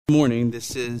Morning.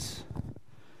 This is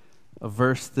a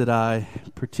verse that I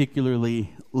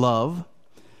particularly love.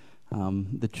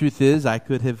 The truth is, I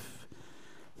could have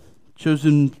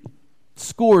chosen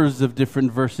scores of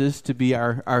different verses to be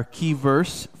our key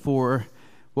verse for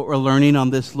what we're learning on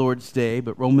this Lord's Day,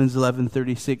 but Romans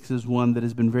 11:36 is one that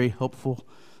has been very helpful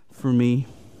for me.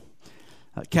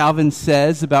 Calvin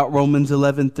says about Romans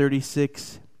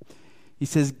 11:36, he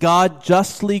says, God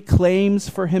justly claims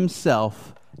for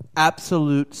himself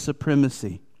absolute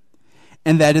supremacy,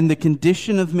 and that in the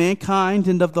condition of mankind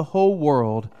and of the whole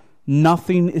world,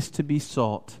 nothing is to be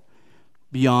sought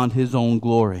beyond his own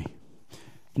glory.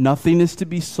 Nothing is to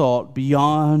be sought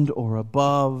beyond or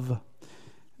above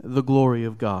the glory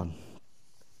of God.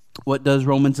 What does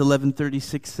Romans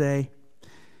 11:36 say?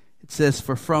 It says,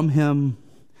 for from him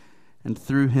and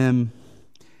through him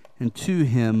and to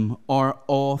him are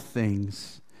all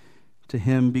things. To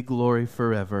him be glory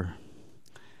forever.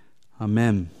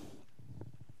 Amen.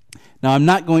 Now, I'm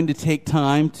not going to take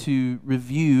time to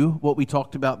review what we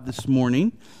talked about this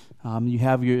morning. You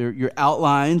have your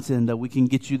outlines, and we can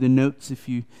get you the notes if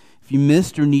you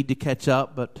missed or need to catch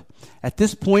up. But at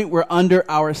this point, we're under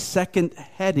our second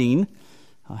heading,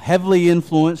 heavily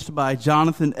influenced by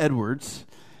Jonathan Edwards.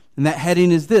 And that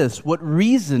heading is this: what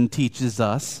reason teaches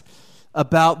us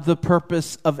about the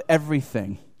purpose of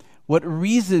everything. What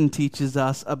reason teaches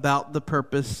us about the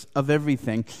purpose of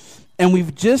everything. And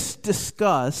we've just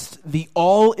discussed the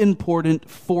all-important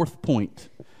fourth point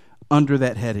under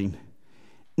that heading.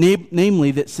 Namely,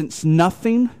 that since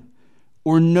nothing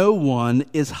or no one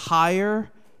is higher,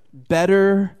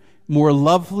 better, more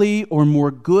lovely, or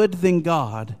more good than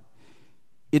God,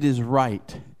 it is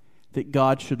right that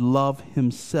God should love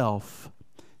himself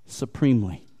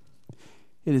supremely.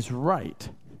 It is right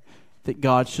that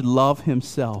God should love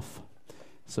himself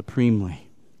supremely.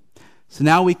 So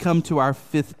now we come to our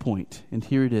fifth point, and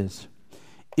here it is.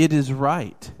 It is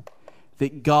right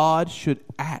that God should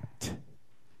act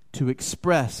to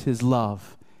express his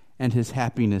love and his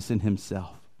happiness in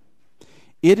himself.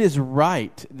 It is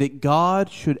right that God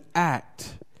should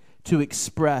act to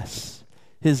express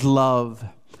his love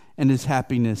and his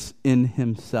happiness in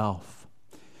himself.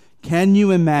 Can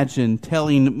you imagine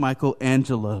telling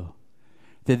Michelangelo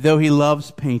that though he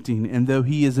loves painting and though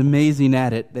he is amazing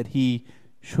at it, that he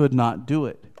should not do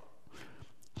it?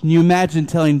 Can you imagine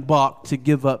telling Bach to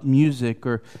give up music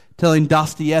or telling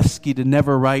Dostoevsky to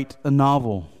never write a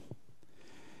novel?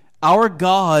 Our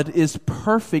God is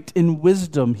perfect in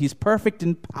wisdom. He's perfect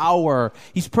in power.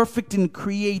 He's perfect in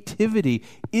creativity.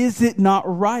 Is it not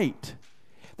right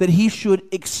that he should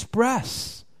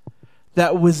express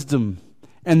that wisdom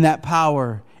and that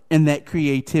power and that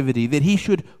creativity, that he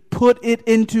should put it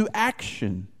into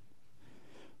action?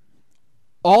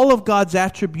 All of God's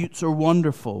attributes are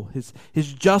wonderful.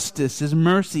 His justice, his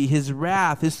mercy, his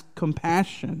wrath, his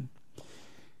compassion.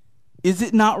 Is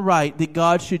it not right that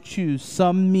God should choose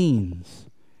some means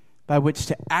by which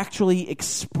to actually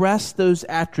express those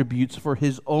attributes for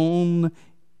his own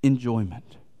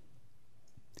enjoyment?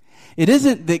 It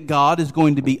isn't that God is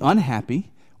going to be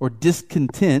unhappy or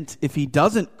discontent if he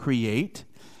doesn't create.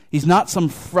 He's not some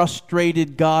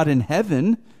frustrated God in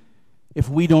heaven if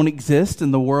we don't exist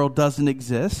and the world doesn't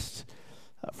exist.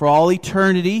 For all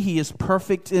eternity, he is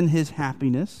perfect in his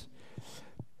happiness.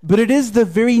 But it is the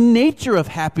very nature of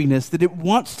happiness that it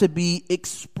wants to be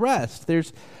expressed.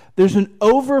 There's an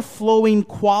overflowing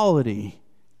quality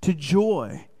to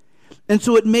joy. And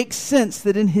so it makes sense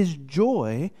that in his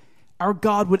joy, our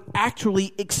God would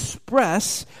actually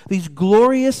express these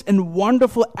glorious and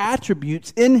wonderful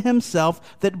attributes in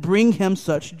himself that bring him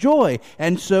such joy.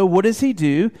 And so what does he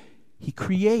do? He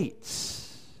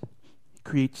creates. He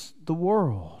creates the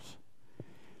world.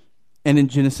 And in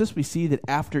Genesis, we see that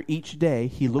after each day,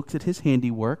 he looks at his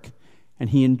handiwork and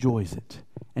he enjoys it.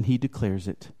 And he declares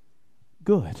it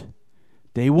good.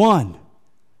 Day one,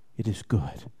 it is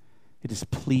good. It is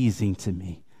pleasing to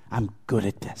me. I'm good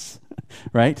at this,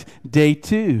 right? Day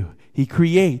two, he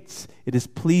creates. It is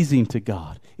pleasing to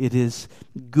God. It is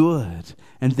good.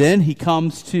 And then he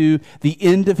comes to the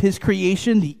end of his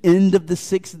creation, the end of the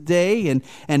sixth day,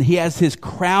 and he has his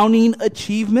crowning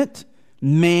achievement,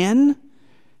 man,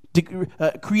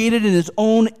 created in his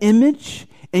own image,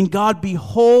 and God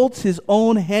beholds his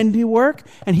own handiwork,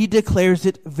 and he declares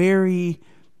it very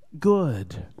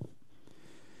good.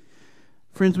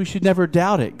 Friends, we should never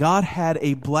doubt it. God had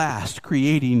a blast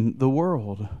creating the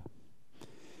world.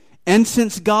 And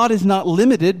since God is not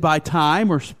limited by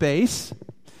time or space,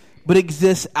 but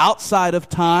exists outside of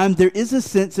time, there is a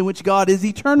sense in which God is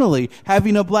eternally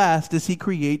having a blast as he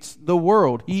creates the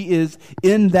world. He is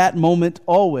in that moment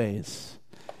always.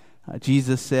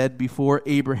 Jesus said, before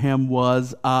Abraham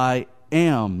was, I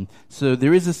am. So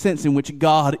there is a sense in which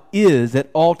God is at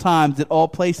all times, at all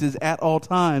places, at all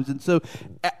times. And so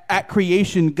at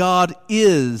creation, God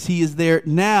is. He is there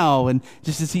now. And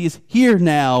just as He is here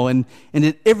now, and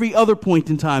at every other point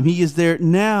in time, He is there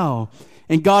now.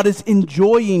 And God is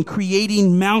enjoying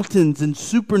creating mountains and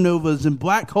supernovas and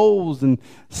black holes and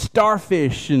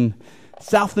starfish and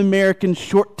South American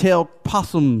short-tailed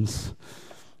possums.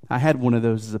 I had one of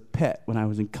those as a pet when I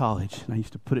was in college, and I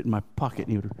used to put it in my pocket, and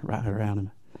he would ride around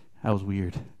him. That was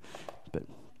weird. But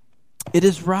it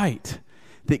is right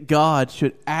that God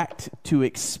should act to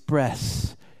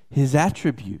express His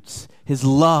attributes, His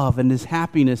love, and His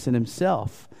happiness in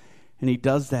Himself. And He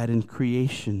does that in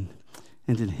creation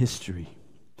and in history.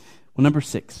 Well, number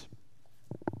six.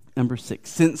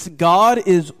 Since God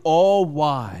is all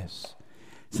wise,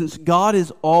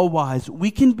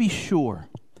 we can be sure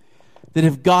that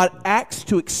if God acts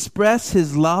to express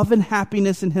His love and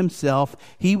happiness in Himself,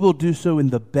 He will do so in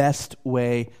the best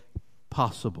way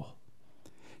possible.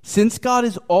 Since God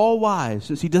is all wise,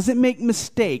 since He doesn't make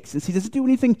mistakes, since He doesn't do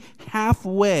anything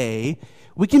halfway,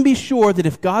 we can be sure that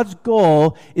if God's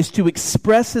goal is to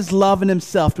express His love in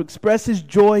Himself, to express His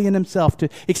joy in Himself, to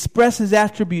express His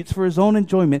attributes for His own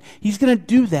enjoyment, He's going to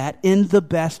do that in the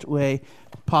best way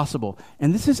possible.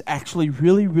 And this is actually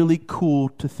really, really cool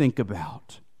to think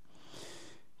about,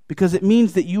 because it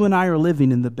means that you and I are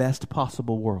living in the best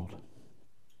possible world.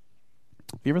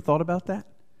 Have you ever thought about that?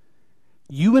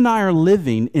 You and I are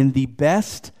living in the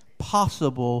best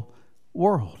possible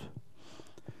world.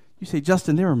 You say,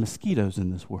 Justin, there are mosquitoes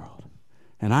in this world.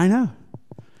 And I know.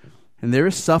 And there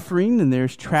is suffering, and there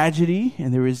is tragedy,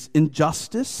 and there is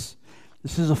injustice.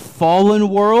 This is a fallen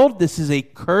world. This is a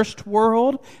cursed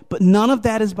world. But none of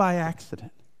that is by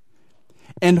accident.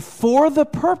 And for the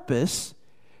purpose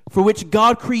for which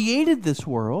God created this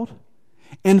world,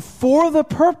 and for the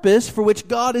purpose for which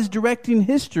God is directing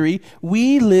history,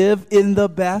 we live in the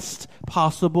best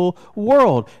possible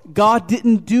world. God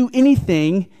didn't do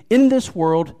anything in this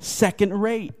world second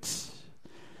rate.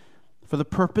 For the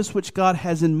purpose which God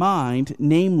has in mind,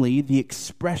 namely the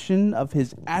expression of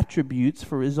His attributes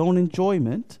for His own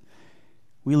enjoyment,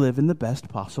 we live in the best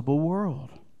possible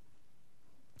world.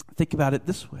 Think about it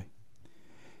this way.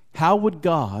 How would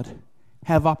God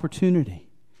have opportunity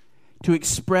to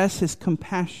express His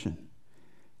compassion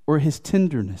or His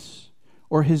tenderness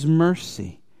or His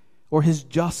mercy or His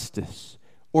justice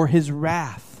or His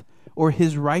wrath or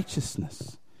His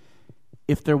righteousness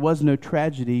if there was no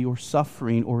tragedy or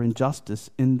suffering or injustice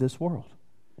in this world?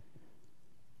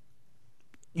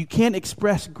 You can't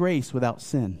express grace without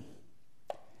sin.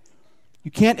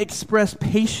 You can't express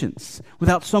patience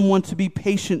without someone to be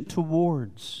patient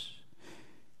towards.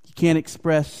 You can't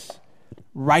express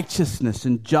righteousness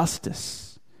and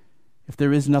justice if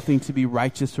there is nothing to be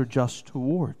righteous or just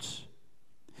towards.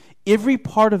 Every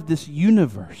part of this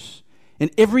universe and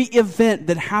every event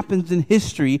that happens in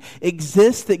history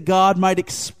exists that God might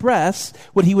express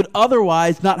what He would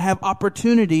otherwise not have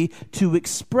opportunity to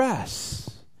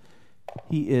express.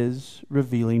 He is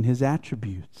revealing His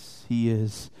attributes. He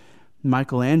is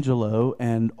Michelangelo,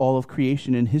 and all of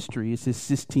creation and history is His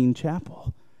Sistine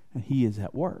Chapel, and He is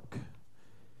at work.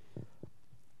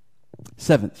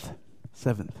 Seventh,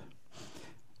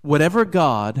 whatever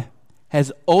God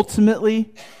has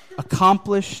ultimately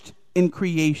accomplished in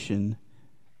creation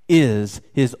is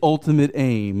His ultimate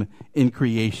aim in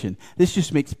creation. This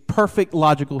just makes perfect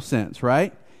logical sense,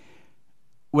 right?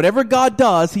 Whatever God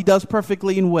does, He does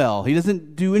perfectly and well. He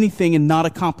doesn't do anything and not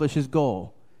accomplish His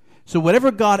goal. So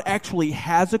whatever God actually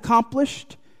has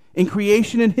accomplished in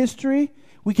creation and history,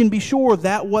 we can be sure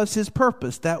that was His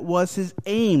purpose, that was His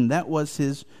aim, that was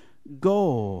His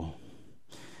goal.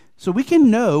 So we can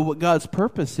know what God's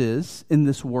purpose is in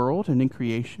this world and in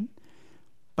creation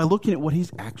by looking at what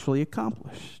He's actually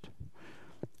accomplished.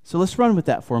 So let's run with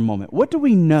that for a moment. What do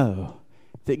we know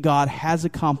that God has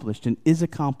accomplished and is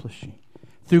accomplishing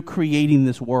through creating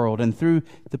this world and through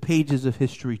the pages of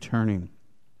history turning?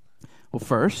 Well,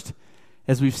 first,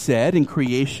 as we've said, in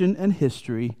creation and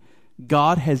history,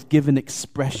 God has given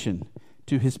expression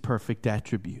to His perfect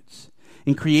attributes.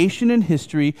 In creation and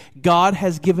history, God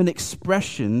has given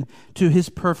expression to His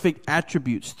perfect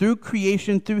attributes. Through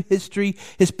creation, through history,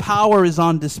 His power is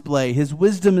on display. His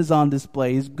wisdom is on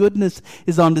display. His goodness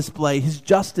is on display. His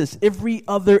justice, every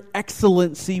other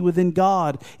excellency within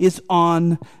God is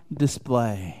on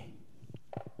display.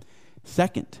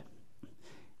 Second,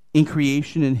 in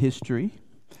creation and history,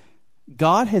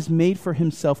 God has made for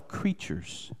Himself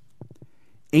creatures,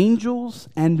 angels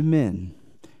and men,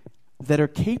 that are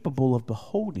capable of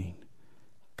beholding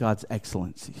God's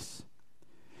excellencies.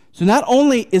 So not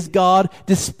only is God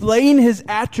displaying his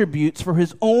attributes for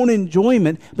his own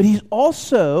enjoyment, but he's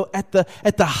also, at the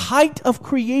height of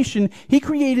creation, he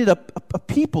created a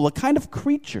people, a kind of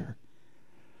creature,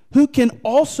 who can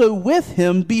also with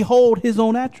him behold his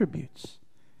own attributes.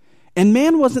 And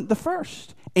man wasn't the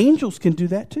first. Angels can do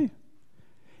that too.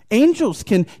 Angels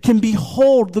can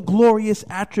behold the glorious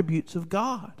attributes of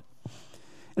God.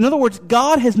 In other words,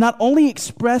 God has not only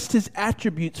expressed his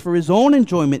attributes for his own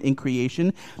enjoyment in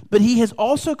creation, but he has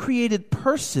also created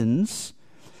persons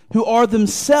who are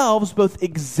themselves both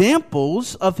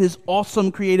examples of his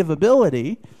awesome creative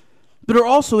ability, but are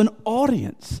also an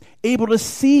audience, able to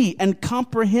see and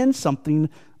comprehend something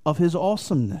of his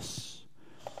awesomeness.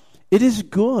 It is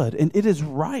good and it is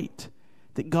right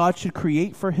that God should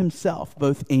create for himself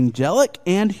both angelic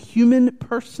and human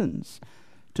persons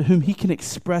to whom he can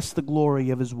express the glory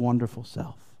of his wonderful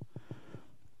self.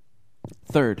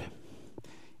 Third,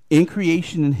 in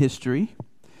creation and history,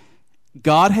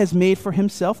 God has made for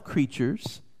himself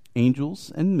creatures,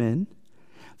 angels and men,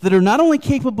 that are not only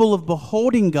capable of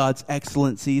beholding God's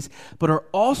excellencies, but are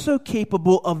also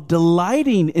capable of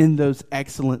delighting in those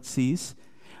excellencies,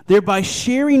 thereby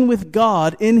sharing with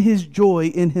God in his joy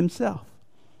in himself.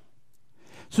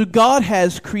 So God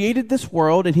has created this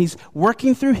world, and he's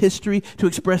working through history to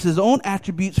express his own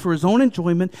attributes for his own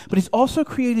enjoyment, but he's also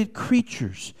created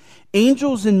creatures,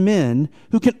 angels and men,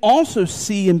 who can also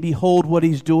see and behold what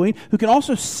he's doing, who can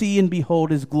also see and behold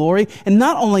his glory. And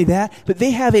not only that, but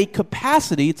they have a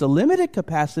capacity, it's a limited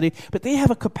capacity, but they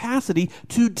have a capacity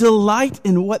to delight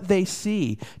in what they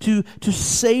see, to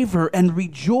savor and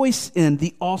rejoice in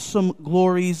the awesome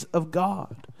glories of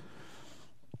God.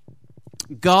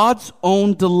 God's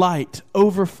own delight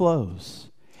overflows.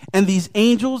 And these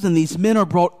angels and these men are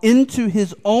brought into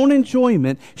his own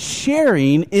enjoyment,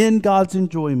 sharing in God's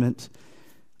enjoyment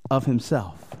of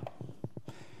himself.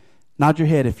 Nod your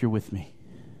head if you're with me.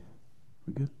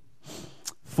 We're good?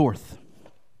 Fourth,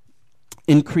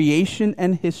 in creation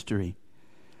and history,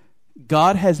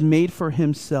 God has made for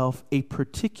himself a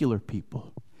particular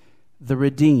people, the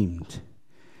redeemed,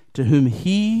 to whom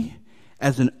he,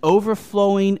 as an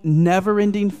overflowing,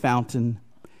 never-ending fountain,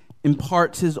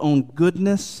 imparts his own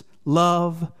goodness,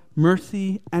 love,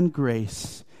 mercy, and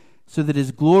grace, so that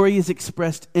his glory is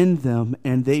expressed in them,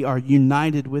 and they are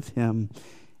united with him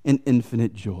in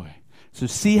infinite joy. So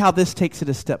see how this takes it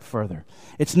a step further.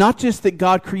 It's not just that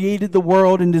God created the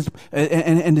world and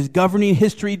is governing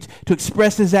history to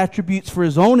express his attributes for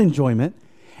his own enjoyment,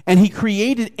 and he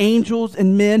created angels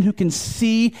and men who can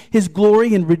see his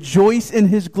glory and rejoice in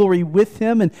his glory with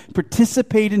him and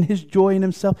participate in his joy in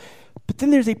himself. But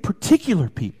then there's a particular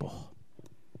people,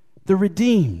 the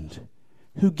redeemed,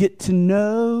 who get to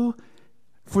know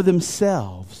for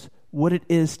themselves what it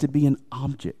is to be an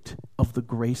object of the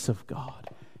grace of God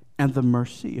and the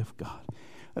mercy of God.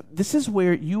 This is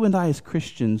where you and I as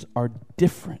Christians are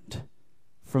different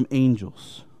from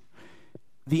angels.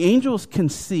 The angels can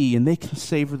see and they can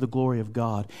savor the glory of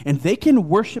God, and they can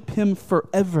worship him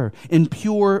forever in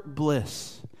pure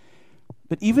bliss.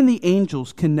 But even the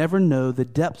angels can never know the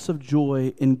depths of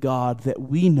joy in God that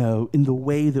we know in the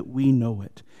way that we know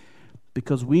it,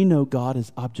 because we know God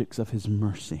as objects of his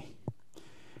mercy.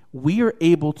 We are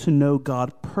able to know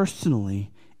God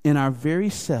personally in our very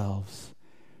selves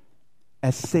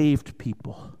as saved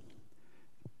people.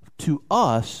 To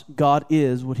us, God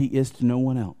is what he is to no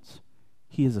one else.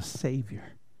 He is a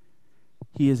Savior.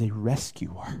 He is a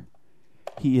rescuer.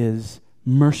 He is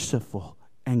merciful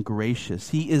and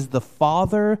gracious. He is the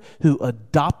Father who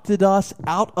adopted us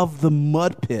out of the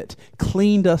mud pit,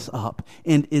 cleaned us up,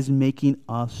 and is making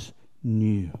us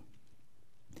new.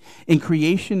 In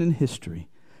creation and history,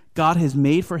 God has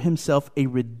made for himself a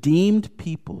redeemed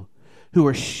people who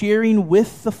are sharing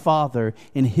with the Father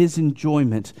in his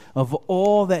enjoyment of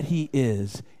all that he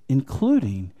is,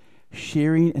 including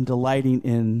sharing and delighting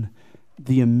in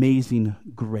the amazing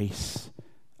grace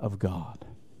of God.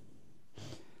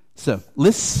 So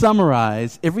let's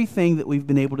summarize everything that we've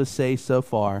been able to say so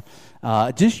far,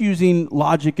 just using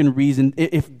logic and reason.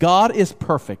 If God is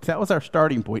perfect, that was our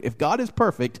starting point. If God is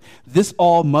perfect, this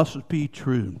all must be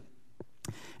true.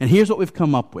 And here's what we've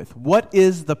come up with. What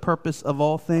is the purpose of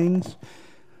all things?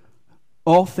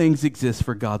 All things exist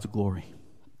for God's glory.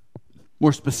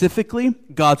 More specifically,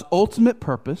 God's ultimate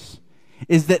purpose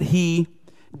is that he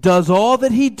does all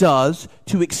that he does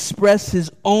to express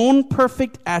his own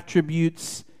perfect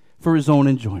attributes for his own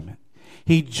enjoyment.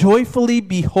 He joyfully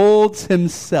beholds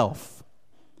himself.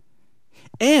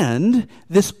 And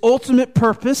this ultimate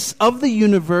purpose of the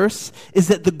universe is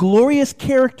that the glorious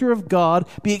character of God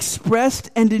be expressed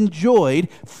and enjoyed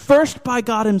first by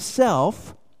God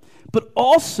himself, but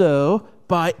also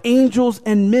by angels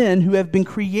and men who have been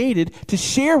created to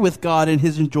share with God in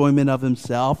his enjoyment of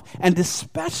himself, and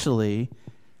especially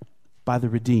by the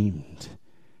redeemed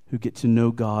who get to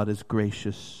know God as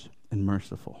gracious and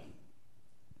merciful.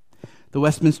 The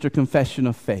Westminster Confession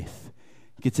of Faith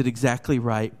gets it exactly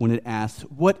right when it asks,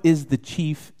 what is the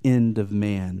chief end of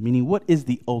man? Meaning, what is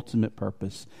the ultimate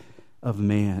purpose of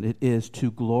man? It is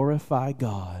to glorify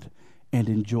God and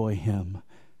enjoy him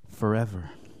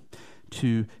forever.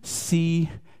 To see,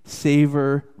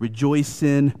 savor, rejoice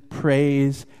in,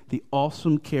 praise the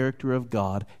awesome character of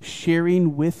God,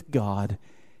 sharing with God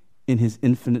in his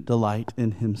infinite delight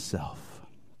in himself.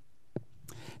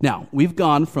 Now, we've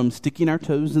gone from sticking our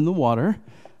toes in the water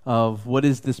of what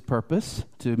is this purpose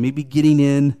to maybe getting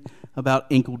in about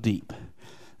ankle deep.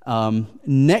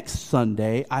 Next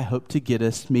Sunday, I hope to get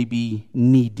us maybe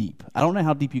knee deep. I don't know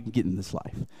how deep you can get in this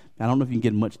life. I don't know if you can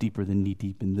get much deeper than knee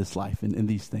deep in this life and in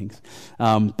these things.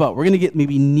 But we're going to get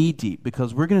maybe knee deep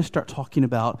because we're going to start talking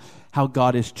about how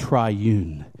God is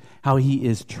triune, how he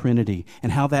is Trinity,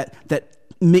 and how that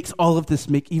makes all of this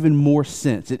make even more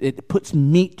sense. It puts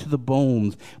meat to the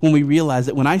bones when we realize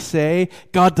that when I say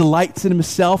God delights in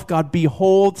himself, God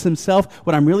beholds himself,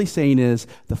 what I'm really saying is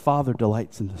the Father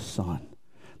delights in the Son.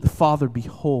 The Father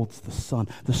beholds the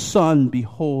Son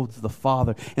beholds the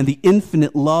Father, and the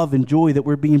infinite love and joy that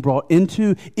we're being brought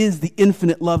into is the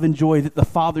infinite love and joy that the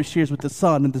Father shares with the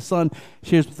Son, and the Son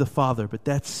shares with the Father. But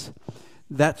that's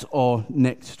all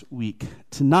next week.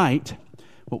 Tonight,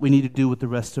 what we need to do with the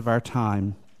rest of our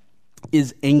time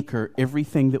is anchor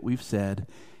everything that we've said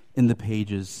in the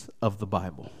pages of the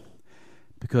Bible.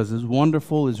 Because as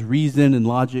wonderful as reason and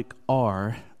logic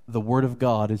are, the Word of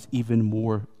God is even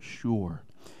more sure.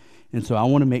 And so I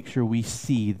want to make sure we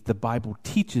see that the Bible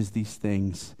teaches these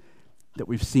things that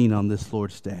we've seen on this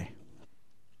Lord's Day.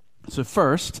 So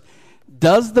first,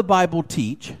 does the Bible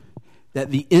teach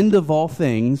that the end of all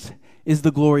things is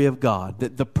the glory of God,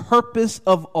 that the purpose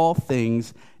of all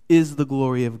things is the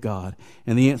glory of God?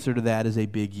 And the answer to that is a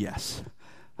big yes.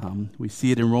 We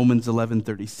see it in Romans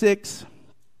 11:36.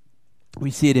 We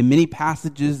see it in many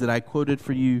passages that I quoted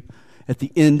for you at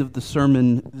the end of the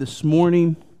sermon this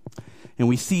morning. And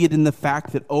we see it in the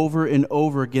fact that over and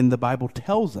over again the Bible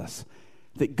tells us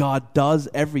that God does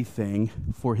everything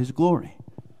for his glory.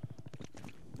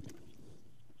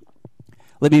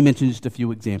 Let me mention just a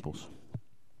few examples.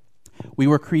 We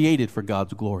were created for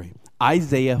God's glory.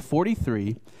 Isaiah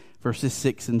 43, verses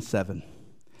 6 and 7.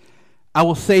 I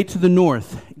will say to the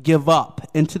north, give up,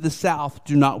 and to the south,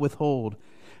 do not withhold.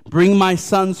 Bring my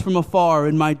sons from afar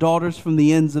and my daughters from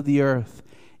the ends of the earth.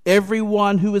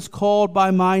 Everyone who is called by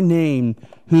my name,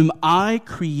 whom I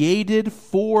created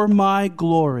for my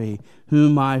glory,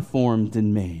 whom I formed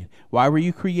and made. Why were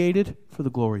you created? For the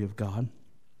glory of God.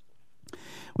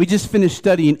 We just finished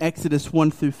studying Exodus 1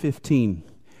 through 15.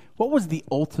 What was the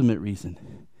ultimate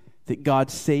reason that God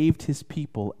saved his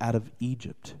people out of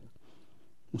Egypt?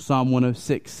 Well, Psalm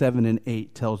 106, 7 and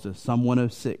 8 tells us, Psalm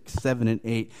 106, 7 and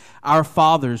 8, our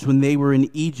fathers, when they were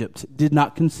in Egypt, did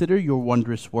not consider your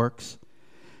wondrous works.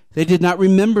 They did not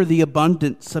remember the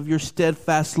abundance of your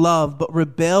steadfast love, but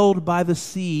rebelled by the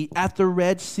sea, at the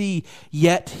Red Sea.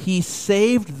 Yet he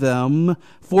saved them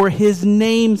for his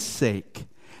name's sake,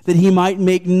 that he might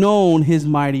make known his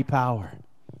mighty power.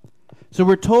 So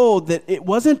we're told that it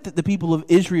wasn't that the people of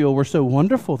Israel were so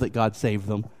wonderful that God saved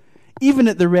them. Even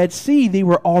at the Red Sea, they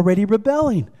were already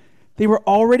rebelling. They were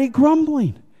already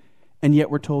grumbling. And yet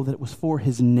we're told that it was for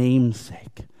his name's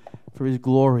sake, for his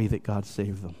glory, that God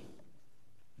saved them.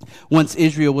 Once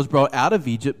Israel was brought out of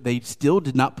Egypt, they still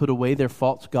did not put away their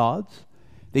false gods.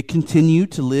 They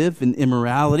continued to live in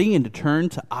immorality and to turn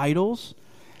to idols.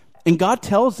 And God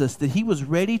tells us that he was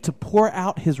ready to pour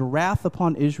out his wrath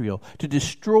upon Israel, to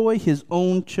destroy his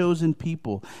own chosen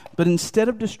people. But instead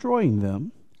of destroying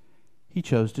them, he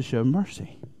chose to show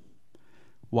mercy.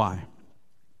 Why?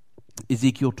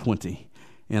 Ezekiel 20.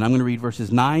 And I'm going to read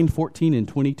verses 9, 14, and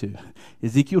 22.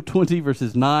 Ezekiel 20,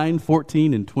 verses 9,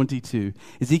 14, and 22.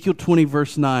 Ezekiel 20,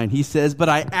 verse 9, he says, but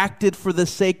I acted for the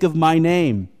sake of my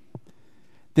name,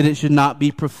 that it should not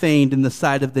be profaned in the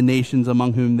sight of the nations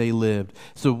among whom they lived.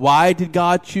 So why did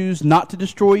God choose not to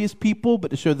destroy his people,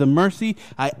 but to show them mercy?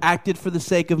 I acted for the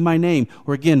sake of my name.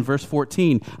 Or again, verse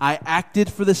 14, I acted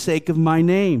for the sake of my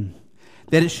name,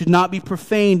 that it should not be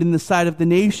profaned in the sight of the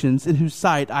nations in whose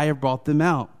sight I have brought them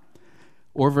out.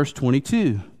 Or verse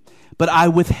 22, but I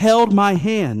withheld my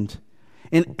hand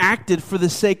and acted for the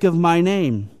sake of my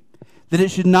name, that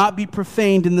it should not be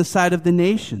profaned in the sight of the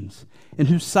nations, in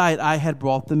whose sight I had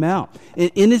brought them out.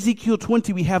 In Ezekiel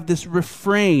 20, we have this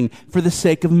refrain, for the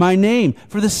sake of my name,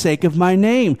 for the sake of my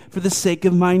name, for the sake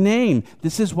of my name.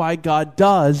 This is why God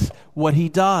does what he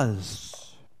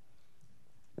does.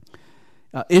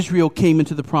 Israel came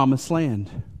into the promised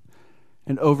land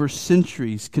and over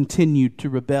centuries continued to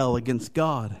rebel against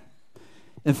God.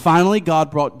 And finally, God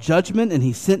brought judgment and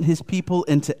he sent his people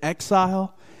into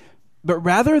exile. But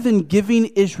rather than giving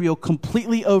Israel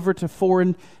completely over to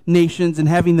foreign nations and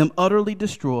having them utterly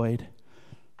destroyed,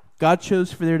 God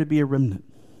chose for there to be a remnant.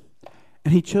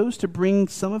 And he chose to bring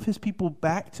some of his people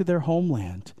back to their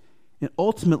homeland and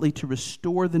ultimately to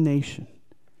restore the nation.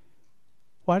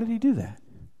 Why did he do that?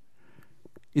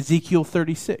 Ezekiel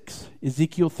 36,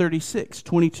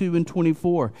 22 and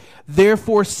 24.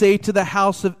 Therefore say to the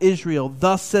house of Israel,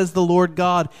 thus says the Lord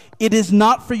God, it is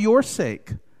not for your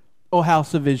sake, O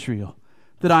house of Israel,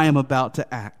 that I am about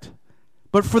to act,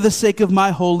 but for the sake of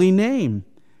my holy name,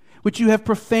 which you have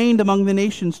profaned among the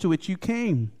nations to which you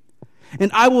came.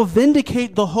 And I will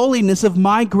vindicate the holiness of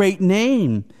my great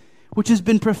name, which has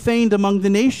been profaned among the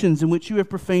nations in which you have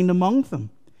profaned among them.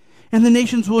 And the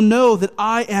nations will know that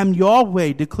I am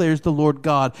Yahweh, declares the Lord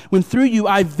God, when through you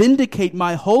I vindicate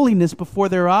my holiness before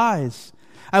their eyes.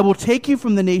 I will take you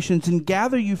from the nations and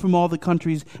gather you from all the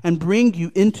countries and bring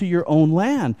you into your own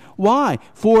land. Why?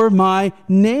 For my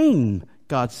name,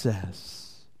 God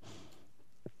says.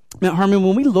 Now, Harmon,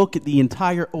 when we look at the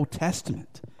entire Old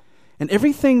Testament and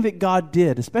everything that God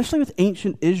did, especially with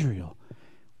ancient Israel,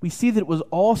 we see that it was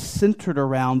all centered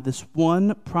around this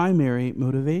one primary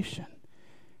motivation.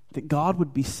 That God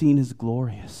would be seen as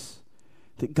glorious.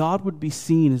 That God would be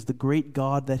seen as the great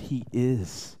God that he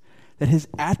is. That his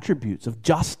attributes of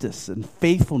justice and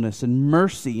faithfulness and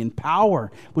mercy and power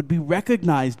would be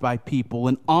recognized by people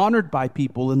and honored by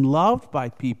people and loved by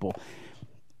people.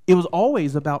 It was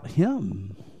always about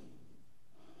him.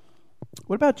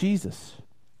 What about Jesus?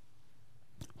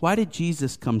 Why did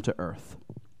Jesus come to earth?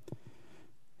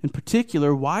 In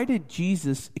particular, why did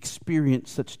Jesus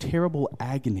experience such terrible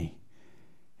agony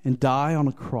and die on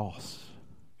a cross?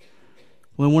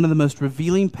 Well, in one of the most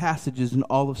revealing passages in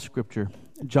all of Scripture,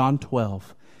 John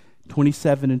 12,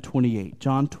 27 and 28.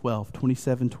 John 12,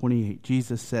 27, 28.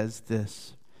 Jesus says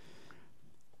this,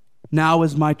 now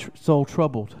is my soul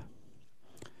troubled.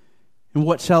 And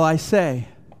what shall I say?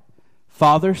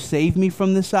 Father, save me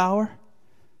from this hour?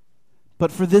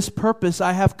 But for this purpose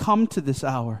I have come to this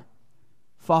hour.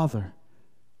 Father,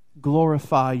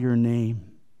 glorify your name.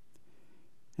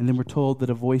 And then we're told that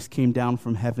a voice came down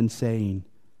from heaven saying,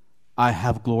 I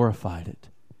have glorified it,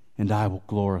 and I will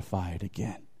glorify it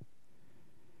again.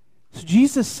 So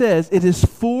Jesus says, it is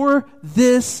for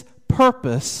this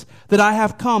purpose that I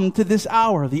have come to this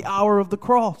hour, the hour of the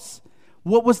cross.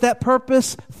 What was that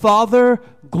purpose? Father,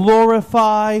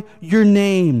 glorify your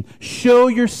name. Show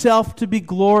yourself to be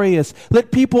glorious.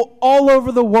 Let people all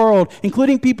over the world,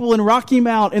 including people in Rocky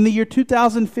Mount in the year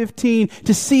 2015,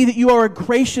 to see that you are a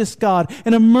gracious God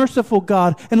and a merciful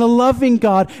God and a loving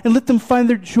God, and let them find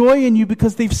their joy in you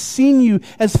because they've seen you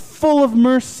as full of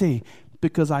mercy,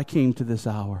 because I came to this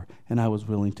hour and I was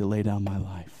willing to lay down my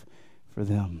life for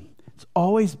them. It's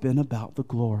always been about the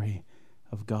glory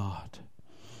of God.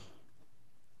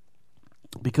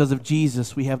 Because of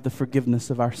Jesus, we have the forgiveness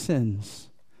of our sins.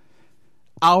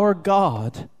 Our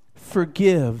God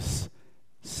forgives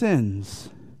sins.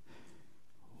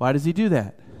 Why does he do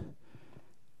that?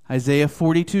 Isaiah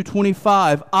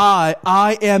 42:25,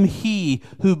 I am he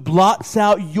who blots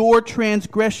out your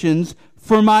transgressions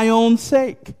for my own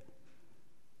sake,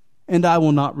 and I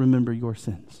will not remember your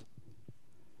sins.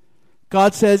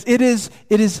 God says, it is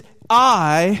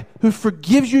I who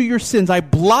forgives you your sins. I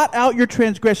blot out your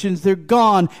transgressions. They're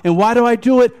gone. And why do I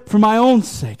do it? For my own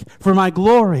sake, for my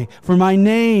glory, for my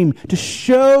name, to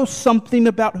show something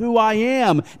about who I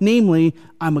am. Namely,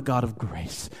 I'm a God of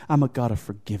grace. I'm a God of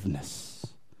forgiveness.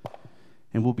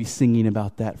 And we'll be singing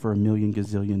about that for a million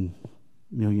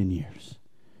years.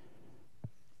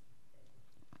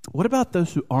 What about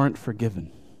those who aren't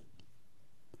forgiven?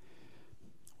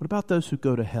 What about those who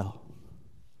go to hell?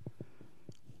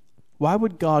 Why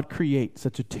would God create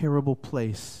such a terrible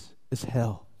place as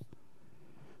hell?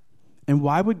 And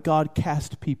why would God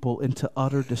cast people into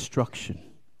utter destruction?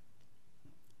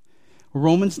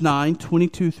 Romans 9,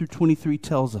 22 through 23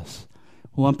 tells us.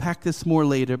 We'll unpack this more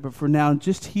later, but for now,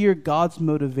 just hear God's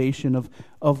motivation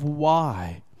of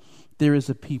why there is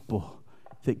a people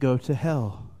that go to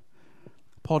hell.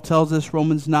 Paul tells us,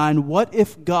 Romans 9, what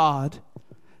if God,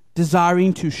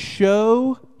 desiring to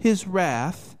show his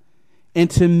wrath and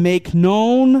to make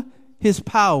known his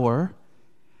power,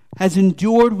 has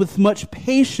endured with much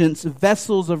patience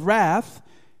vessels of wrath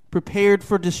prepared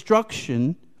for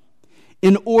destruction,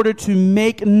 in order to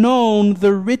make known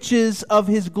the riches of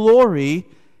his glory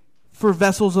for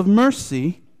vessels of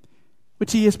mercy,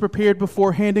 which he has prepared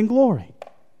beforehand in glory.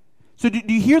 So do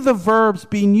you hear the verbs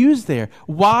being used there?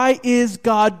 Why is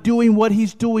God doing what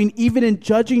he's doing, even in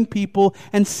judging people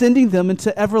and sending them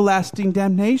into everlasting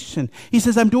damnation? He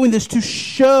says, I'm doing this to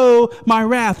show my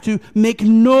wrath, to make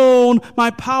known my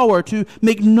power, to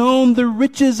make known the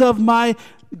riches of my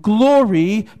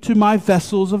glory to my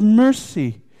vessels of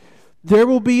mercy. There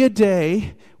will be a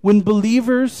day when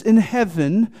believers in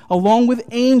heaven, along with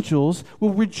angels, will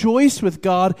rejoice with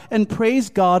God and praise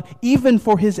God even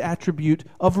for his attribute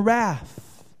of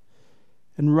wrath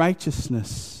and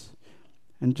righteousness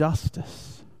and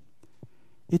justice.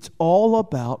 It's all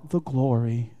about the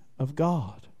glory of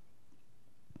God.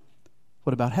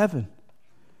 What about heaven?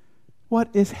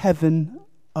 What is heaven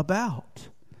about?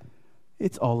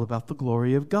 It's all about the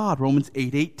glory of God. Romans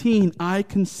 8:18, I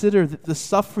consider that the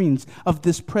sufferings of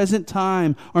this present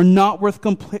time are not worth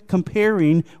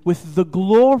comparing with the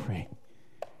glory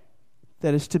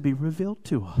that is to be revealed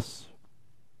to us.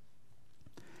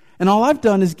 And all I've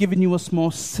done is given you a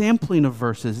small sampling of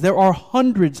verses. There are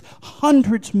hundreds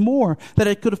more that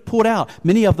I could have pulled out.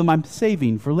 Many of them I'm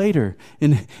saving for later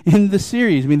in the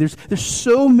series. I mean, there's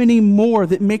so many more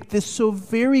that make this so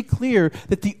very clear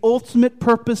that the ultimate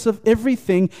purpose of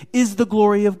everything is the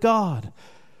glory of God.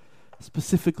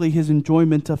 Specifically, his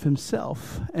enjoyment of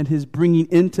himself and his bringing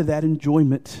into that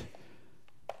enjoyment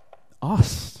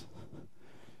us.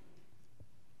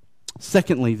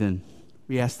 Secondly, then,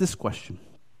 we ask this question.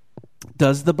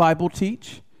 Does the Bible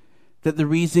teach that the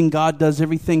reason God does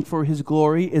everything for his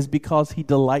glory is because he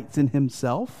delights in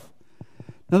himself?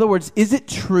 In other words, is it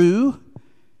true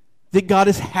that God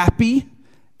is happy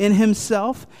in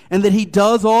himself and that he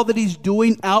does all that he's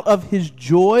doing out of his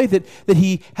joy, that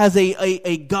he has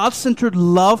a God-centered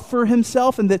love for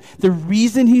himself, and that the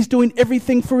reason he's doing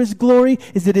everything for his glory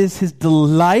is that it is his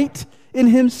delight in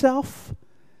himself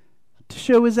to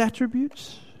show his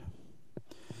attributes?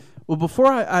 Well, before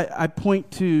I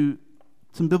point to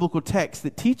some biblical texts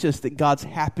that teach us that God's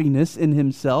happiness in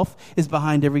himself is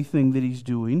behind everything that he's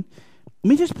doing, let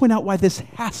me just point out why this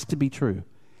has to be true.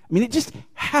 I mean, it just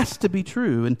has to be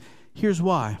true, and here's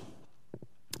why.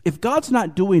 If God's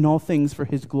not doing all things for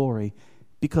his glory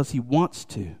because he wants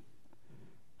to,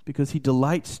 because he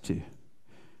delights to,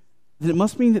 then it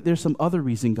must mean that there's some other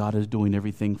reason God is doing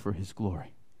everything for his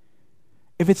glory.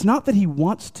 If it's not that he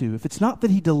wants to, if it's not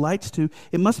that he delights to,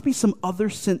 it must be some other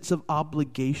sense of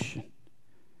obligation.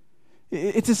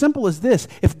 It's as simple as this.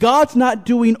 If God's not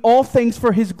doing all things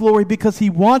for his glory because he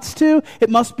wants to,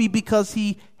 it must be because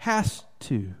he has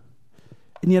to.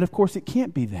 And yet, of course, it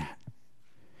can't be that.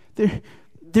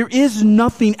 There is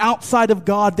nothing outside of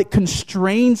God that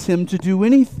constrains him to do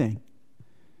anything.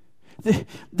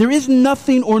 There is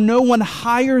nothing or no one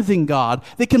higher than God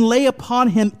that can lay upon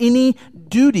him any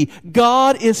duty.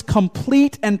 God is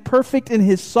complete and perfect in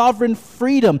his sovereign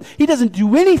freedom. He doesn't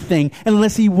do anything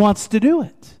unless he wants to do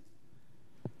it.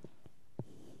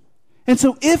 And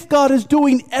so if God is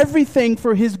doing everything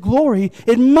for his glory,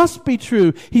 it must be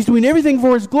true. He's doing everything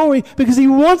for his glory because he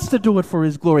wants to do it for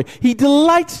his glory. He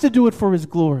delights to do it for his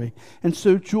glory. And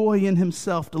so joy in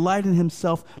himself, delight in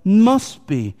himself must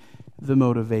be the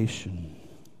motivation.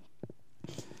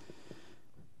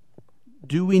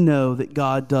 Do we know that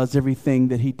God does everything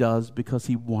that he does because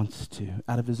he wants to,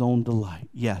 out of his own delight?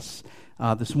 Yes.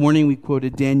 This morning we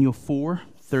quoted Daniel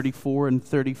 4:34 and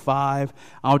 35.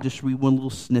 I'll just read one little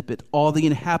snippet. All the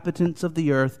inhabitants of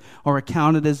the earth are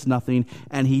accounted as nothing,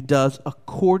 and he does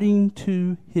according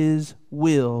to his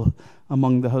will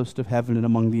among the host of heaven and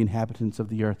among the inhabitants of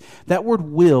the earth. That word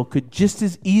will could just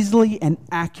as easily and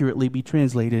accurately be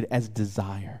translated as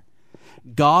desire.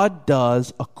 God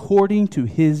does according to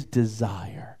his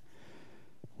desire,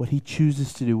 what he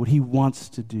chooses to do, what he wants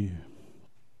to do.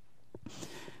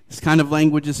 This kind of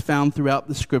language is found throughout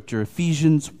the scripture.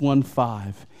 Ephesians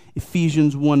 1:5.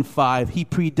 Ephesians 1:5, he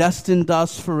predestined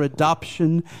us for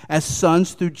adoption as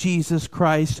sons through Jesus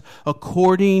Christ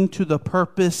according to the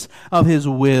purpose of his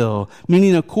will,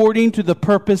 meaning according to the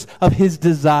purpose of his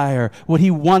desire, what he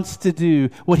wants to do,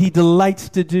 what he delights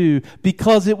to do,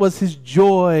 because it was his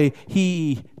joy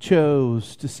he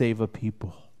chose to save a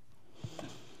people.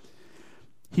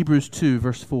 Hebrews 2,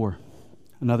 verse 4.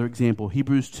 Another example,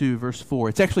 Hebrews 2, verse 4.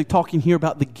 It's actually talking here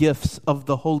about the gifts of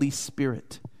the Holy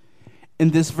Spirit.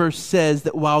 And this verse says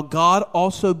that while God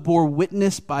also bore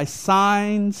witness by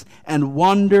signs and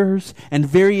wonders and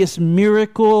various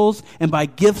miracles and by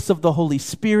gifts of the Holy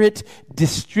Spirit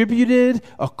distributed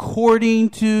according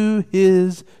to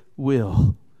his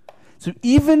will. So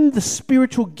even the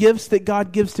spiritual gifts that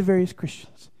God gives to various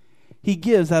Christians, he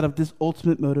gives out of this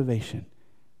ultimate motivation.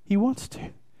 He wants to.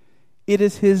 It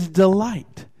is his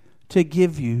delight to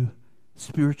give you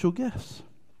spiritual gifts.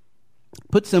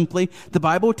 Put simply, the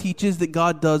Bible teaches that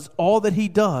God does all that he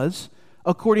does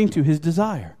according to his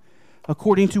desire,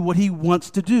 according to what he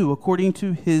wants to do, according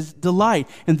to his delight.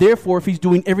 And therefore, if he's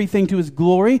doing everything to his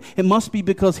glory, it must be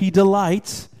because he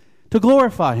delights to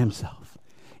glorify himself.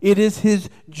 It is his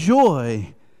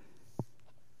joy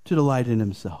to delight in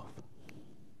himself.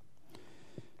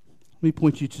 Let me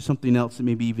point you to something else that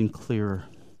may be even clearer.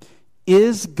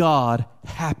 Is God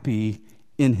happy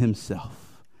in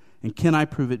himself? And can I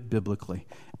prove it biblically?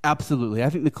 Absolutely. I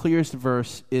think the clearest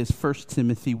verse is 1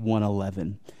 Timothy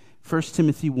 1:11. 1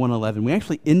 Timothy 1:11. We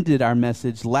actually ended our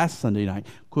message last Sunday night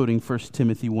quoting 1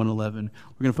 Timothy 1:11.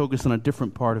 We're going to focus on a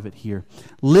different part of it here.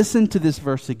 Listen to this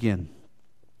verse again.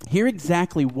 Hear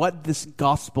exactly what this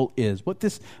gospel is, what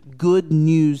this good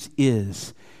news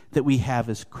is that we have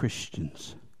as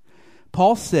Christians.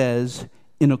 Paul says,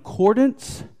 in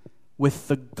accordance with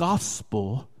the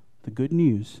gospel, the good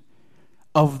news,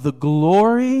 of the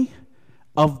glory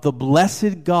of the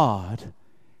blessed God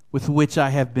with which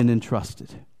I have been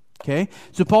entrusted. Okay?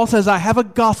 So Paul says, I have a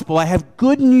gospel, I have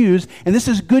good news, and this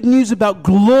is good news about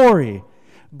glory.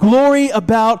 Glory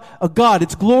about a God.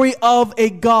 It's glory of a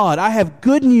God. I have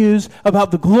good news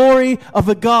about the glory of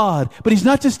a God. But he's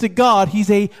not just a God, he's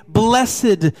a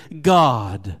blessed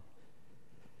God.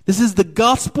 This is the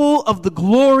gospel of the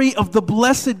glory of the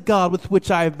blessed God with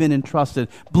which I have been entrusted.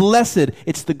 Blessed,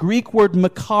 it's the Greek word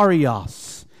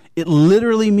makarios. It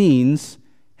literally means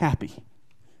happy.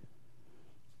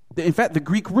 In fact, the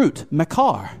Greek root,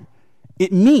 makar,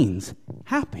 it means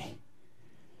happy.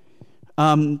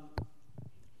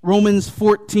 Romans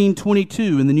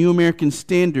 14:22 in the New American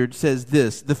Standard says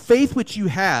this, the faith which you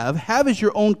have as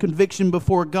your own conviction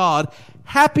before God.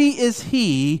 Happy is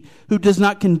he who does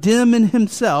not condemn in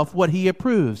himself what he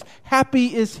approves.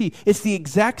 Happy is he. It's the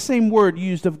exact same word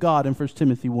used of God in 1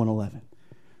 Timothy 1:11.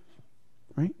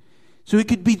 Right? So it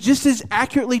could be just as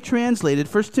accurately translated,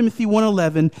 1 Timothy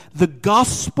 1:11, the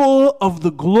gospel of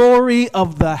the glory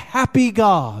of the happy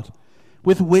God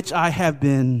with which I have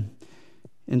been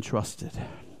entrusted.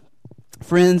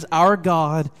 Friends, our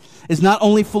God is not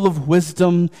only full of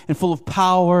wisdom and full of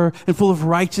power and full of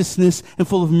righteousness and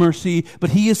full of mercy,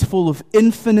 but he is full of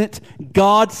infinite,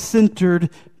 God-centered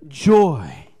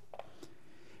joy.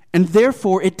 And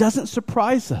therefore, it doesn't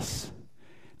surprise us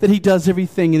that he does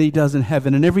everything that he does in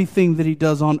heaven and everything that he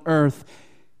does on earth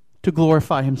to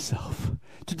glorify himself,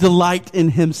 to delight in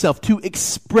himself, to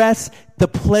express the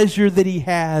pleasure that he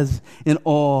has in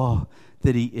all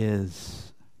that he is.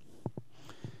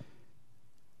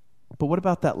 But what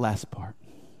about that last part?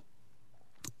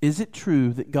 Is it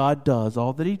true that God does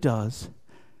all that he does,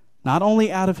 not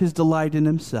only out of his delight in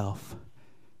himself,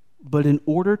 but in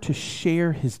order to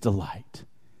share his delight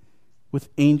with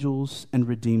angels and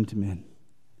redeemed men?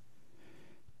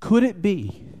 Could it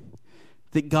be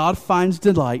that God finds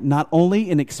delight not only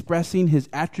in expressing his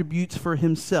attributes for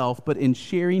himself, but in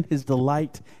sharing his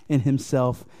delight in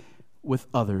himself with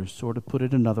others? Or to put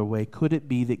it another way, could it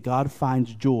be that God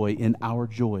finds joy in our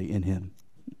joy in him?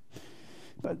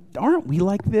 But aren't we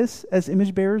like this as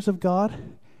image bearers of God?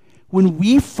 When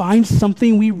we find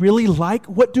something we really like,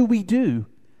 what do?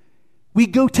 We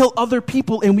go tell other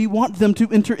people and we want them to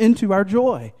enter into our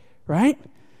joy, right?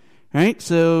 Right?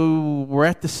 So we're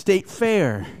at the state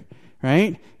fair,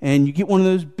 right? And you get one of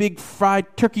those big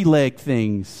fried turkey leg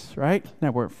things, right? They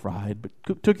weren't fried, but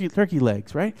turkey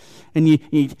legs, right? And you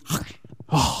eat,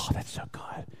 oh, that's so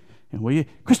good. And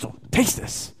Crystal, taste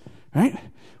this, right?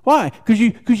 Why? Because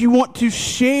you want to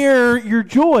share your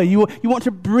joy. You want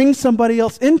to bring somebody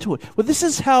else into it. Well, this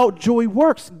is how joy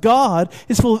works. God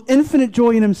is full of infinite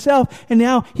joy in himself, and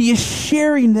now he is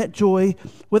sharing that joy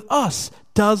with us.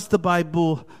 Does the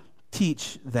Bible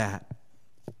teach that?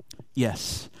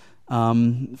 Yes.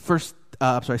 2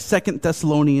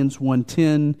 Thessalonians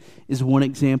 1:10 is one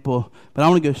example, but I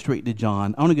want to go straight to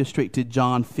John. I want to go straight to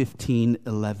John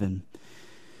 15:11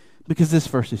 because this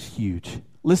verse is huge.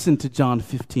 Listen to John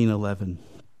 15:11.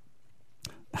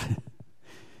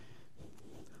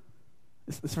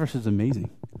 This verse is amazing.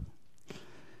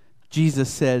 Jesus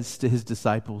says to his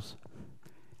disciples,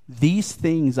 "These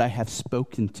things I have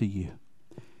spoken to you,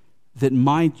 that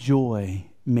my joy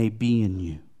may be in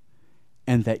you,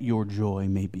 and that your joy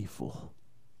may be full."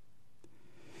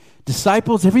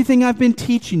 Disciples, everything I've been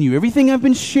teaching you, everything I've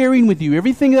been sharing with you,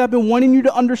 everything that I've been wanting you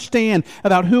to understand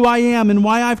about who I am and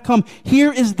why I've come,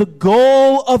 here is the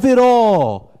goal of it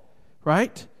all,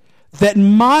 right? that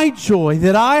my joy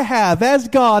that I have as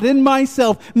God in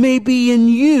myself may be in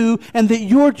you, and that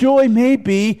your joy may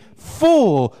be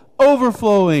full,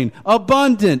 overflowing,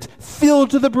 abundant, filled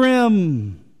to the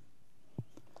brim.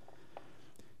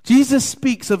 Jesus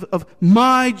speaks of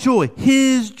my joy,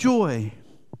 his joy.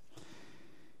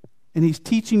 And he's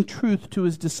teaching truth to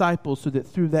his disciples so that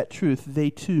through that truth they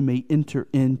too may enter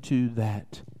into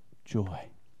that joy.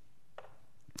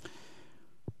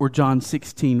 Or John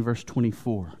 16, verse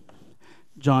 24.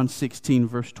 John 16,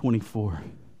 verse 24.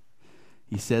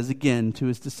 He says again to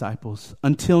his disciples,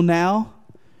 until now,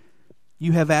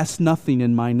 you have asked nothing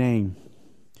in my name.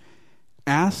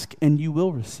 Ask and you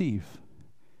will receive,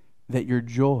 that your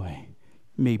joy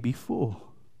may be full.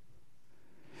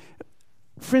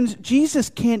 Friends, Jesus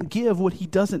can't give what he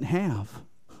doesn't have.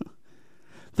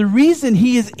 The reason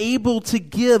he is able to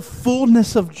give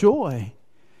fullness of joy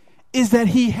is that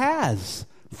he has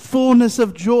fullness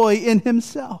of joy in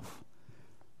himself.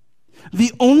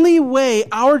 The only way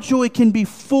our joy can be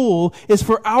full is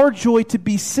for our joy to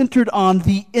be centered on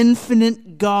the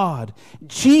infinite God.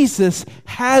 Jesus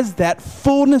has that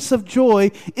fullness of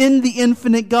joy in the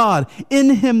infinite God,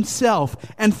 in himself.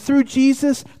 And through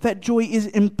Jesus, that joy is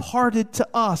imparted to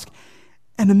us.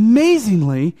 And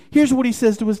amazingly, here's what he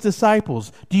says to his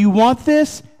disciples. Do you want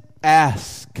this?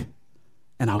 Ask,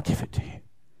 and I'll give it to you.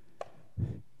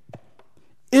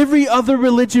 Every other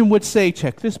religion would say,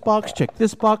 check this box, check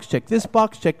this box, check this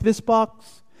box, check this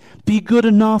box. Be good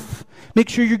enough. Make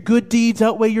sure your good deeds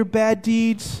outweigh your bad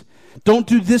deeds. Don't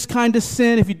do this kind of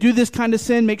sin. If you do this kind of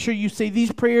sin, make sure you say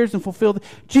these prayers and fulfill them.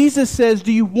 Jesus says,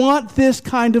 do you want this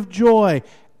kind of joy?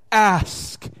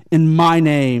 Ask in my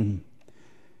name,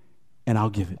 and I'll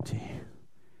give it to you,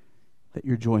 that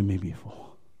your joy may be full.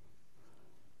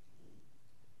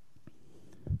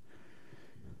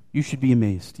 You should be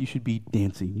amazed. You should be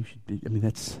dancing. You should be,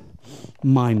 that's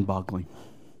mind-boggling.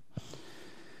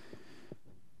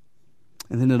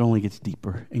 And then it only gets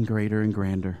deeper and greater and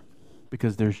grander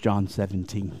because there's John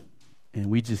 17. And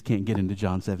we just can't get into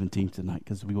John 17 tonight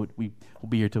because we will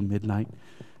be here till midnight.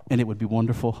 And it would be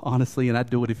wonderful, honestly, and I'd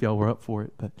do it if y'all were up for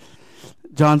it. But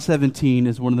John 17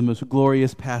 is one of the most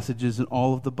glorious passages in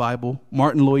all of the Bible.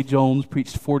 Martin Lloyd-Jones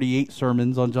preached 48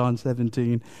 sermons on John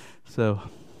 17. So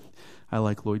I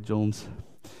like Lloyd-Jones.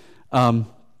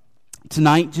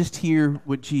 Tonight, just hear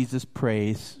what Jesus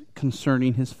prays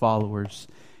concerning his followers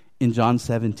in John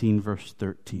 17, verse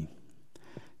 13.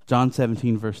 John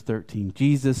 17, verse 13.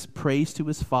 Jesus prays to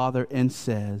his Father and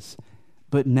says,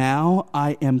 but now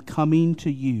I am coming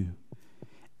to you,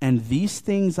 and these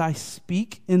things I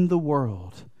speak in the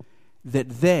world, that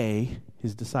they,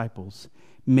 his disciples,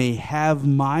 may have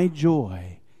my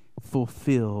joy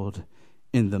fulfilled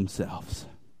in themselves.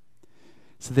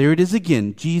 So there it is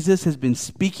again. Jesus has been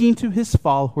speaking to his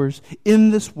followers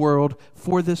in this world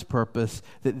for this purpose,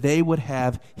 that they would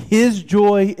have his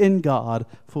joy in God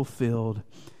fulfilled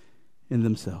in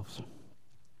themselves.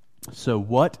 So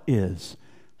what is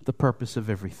the purpose of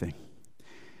everything?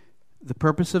 The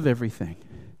purpose of everything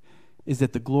is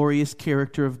that the glorious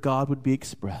character of God would be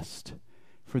expressed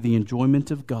for the enjoyment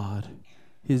of God,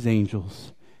 his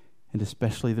angels, and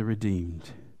especially the redeemed.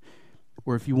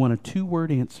 Or if you want a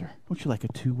two-word answer, don't you like a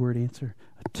two-word answer?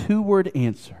 A two-word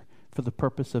answer for the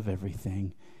purpose of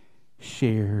everything: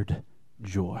 shared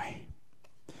joy.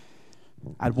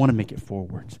 I'd want to make it 4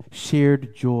 words.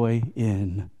 Shared joy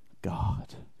in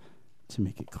God, to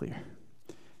make it clear.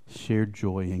 Shared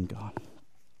joy in God.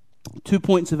 2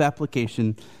 points of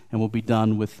application, and we'll be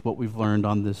done with what we've learned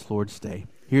on this Lord's Day.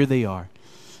 Here they are.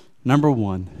 Number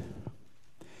 1,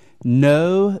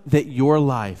 know that your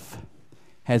life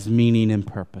has meaning and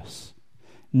purpose.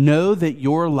 Know that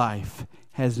your life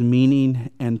has meaning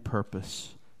and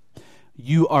purpose.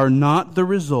 You are not the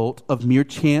result of mere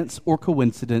chance or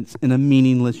coincidence in a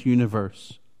meaningless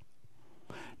universe.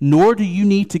 Nor do you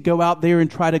need to go out there and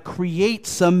try to create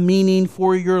some meaning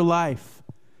for your life.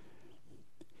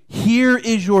 Here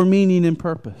is your meaning and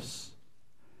purpose.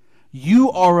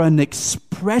 You are an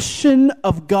expression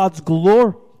of God's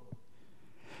glory.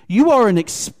 You are an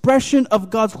expression of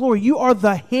God's glory. You are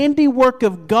the handiwork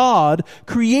of God,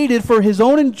 created for his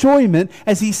own enjoyment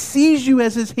as he sees you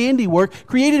as his handiwork,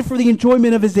 created for the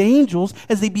enjoyment of his angels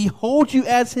as they behold you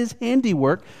as his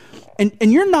handiwork. And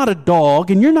you're not a dog,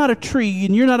 and you're not a tree,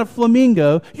 and you're not a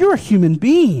flamingo. You're a human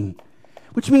being,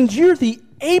 which means you're the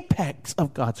apex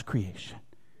of God's creation.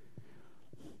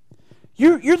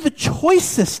 You're the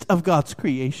choicest of God's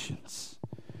creations.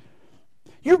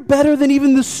 You're better than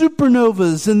even the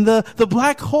supernovas and the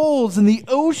black holes and the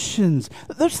oceans.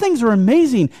 Those things are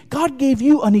amazing. God gave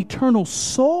you an eternal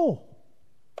soul.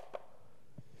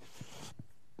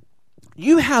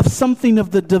 You have something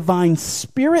of the divine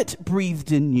Spirit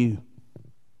breathed in you.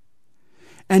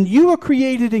 And you are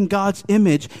created in God's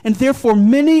image, and therefore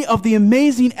many of the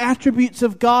amazing attributes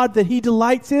of God that He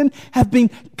delights in have been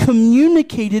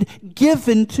communicated,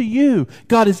 given to you.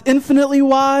 God is infinitely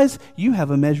wise. You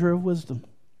have a measure of wisdom.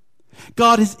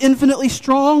 God is infinitely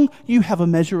strong. You have a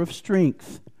measure of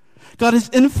strength. God is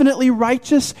infinitely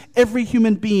righteous. Every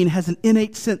human being has an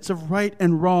innate sense of right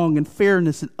and wrong and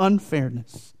fairness and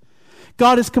unfairness.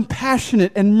 God is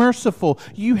compassionate and merciful.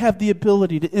 You have the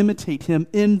ability to imitate Him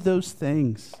in those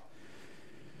things.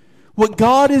 What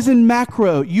God is in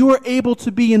macro, you are able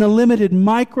to be in a limited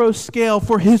micro scale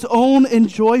for His own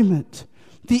enjoyment.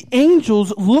 The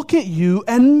angels look at you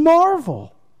and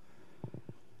marvel.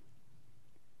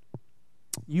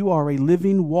 You are a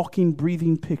living, walking,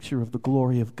 breathing picture of the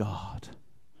glory of God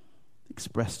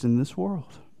expressed in this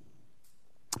world.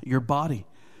 Your body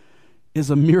is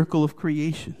a miracle of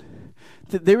creation.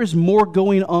 That there is more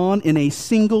going on in a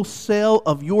single cell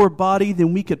of your body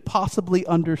than we could possibly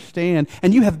understand.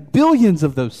 And you have billions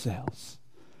of those cells.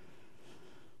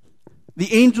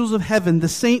 The angels of heaven, the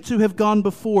saints who have gone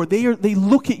before, they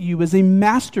look at you as a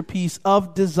masterpiece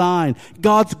of design.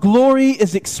 God's glory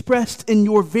is expressed in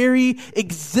your very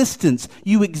existence.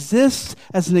 You exist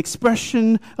as an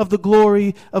expression of the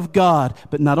glory of God.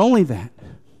 But not only that,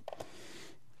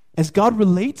 as God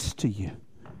relates to you,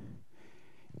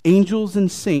 angels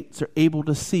and saints are able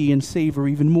to see and savor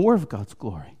even more of God's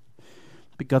glory,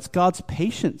 because God's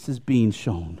patience is being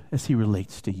shown as He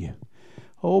relates to you.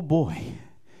 Oh boy,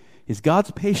 is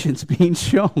God's patience being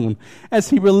shown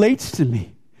as He relates to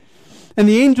me. And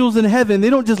the angels in heaven, they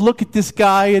don't just look at this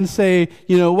guy and say,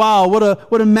 wow,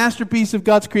 what a masterpiece of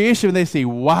God's creation. They say,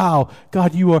 wow,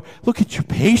 God, look at your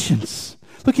patience.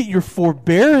 Look at your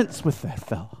forbearance with that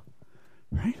fellow.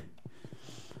 Right?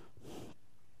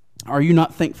 Are you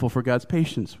not thankful for God's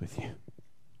patience with you?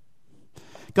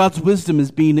 God's wisdom is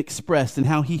being expressed in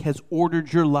how He has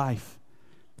ordered your life,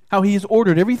 how He has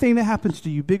ordered everything that happens to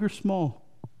you, big or small.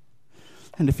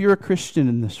 And if you're a Christian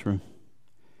in this room,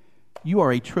 you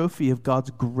are a trophy of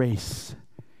God's grace,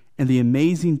 and the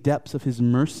amazing depths of His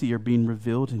mercy are being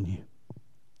revealed in you.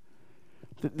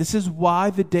 This is why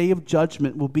the day of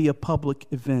judgment will be a public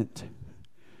event.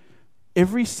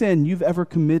 Every sin you've ever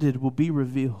committed will be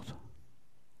revealed.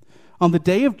 On the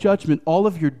day of judgment, all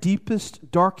of your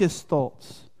deepest, darkest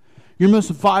thoughts, your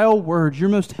most vile words, your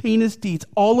most heinous deeds,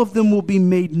 all of them will be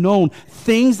made known.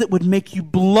 Things that would make you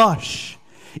blush.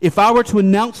 If I were to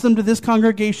announce them to this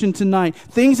congregation tonight,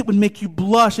 things that would make you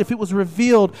blush if it was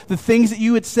revealed, the things that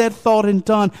you had said, thought, and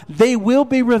done, they will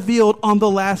be revealed on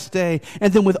the last day.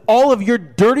 And then with all of your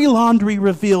dirty laundry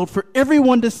revealed for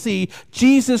everyone to see,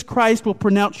 Jesus Christ will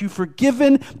pronounce you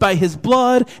forgiven by His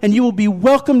blood, and you will be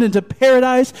welcomed into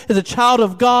paradise as a child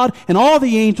of God, and all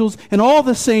the angels and all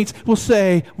the saints will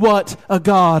say, "What a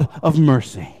God of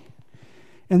mercy."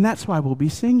 And that's why we'll be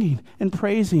singing and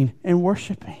praising and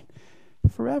worshiping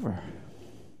forever.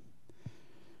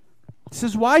 This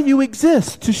is why you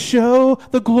exist, to show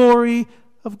the glory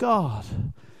of God.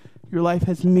 Your life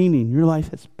has meaning. Your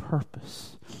life has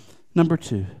purpose. Number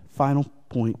 2, final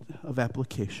point of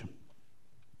application.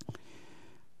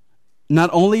 Not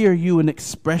only are you an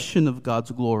expression of God's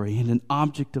glory and an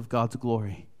object of God's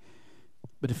glory,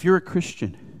 but if you're a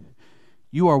Christian,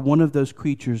 you are one of those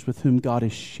creatures with whom God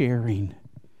is sharing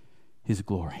His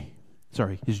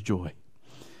joy.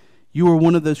 You are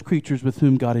one of those creatures with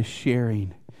whom God is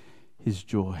sharing His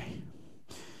joy.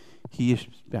 We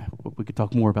could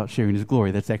talk more about sharing His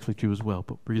glory. That's actually true as well,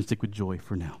 but we're going to stick with joy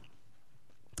for now.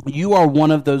 You are one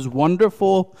of those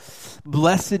wonderful,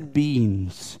 blessed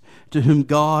beings to whom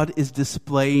God is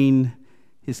displaying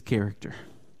His character.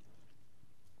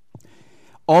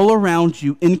 All around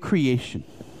you in creation,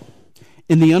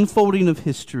 in the unfolding of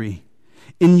history,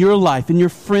 in your life, in your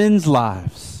friends'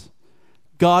 lives,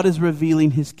 God is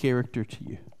revealing His character to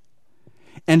you.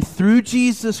 And through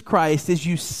Jesus Christ, as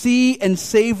you see and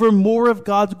savor more of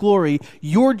God's glory,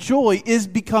 your joy is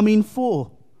becoming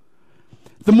full.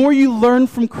 The more you learn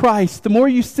from Christ, the more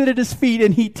you sit at His feet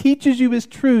and He teaches you His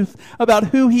truth about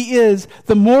who He is,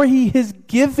 the more He is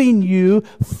giving you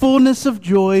fullness of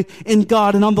joy in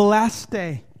God. And on the last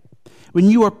day, when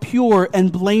you are pure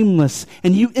and blameless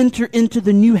and you enter into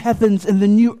the new heavens and the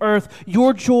new earth,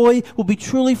 your joy will be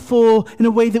truly full in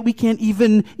a way that we can't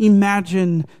even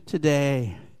imagine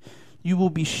today. You will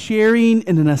be sharing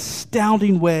in an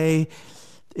astounding way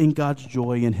in God's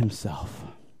joy in Himself.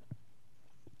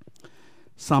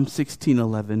 Psalm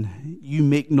 16:11, you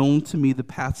make known to me the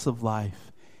paths of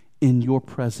life. In your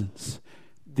presence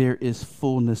there is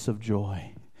fullness of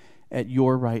joy. At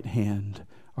your right hand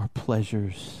are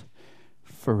pleasures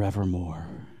forevermore.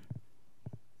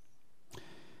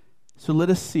 So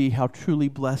let us see how truly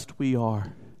blessed we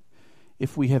are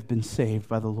if we have been saved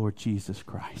by the Lord Jesus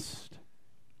Christ.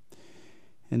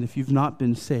 And if you've not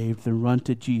been saved, then run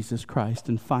to Jesus Christ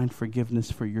and find forgiveness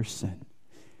for your sin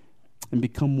and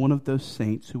become one of those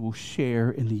saints who will share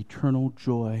in the eternal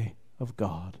joy of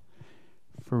God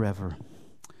forever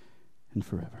and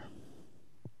forever.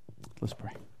 Let's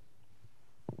pray.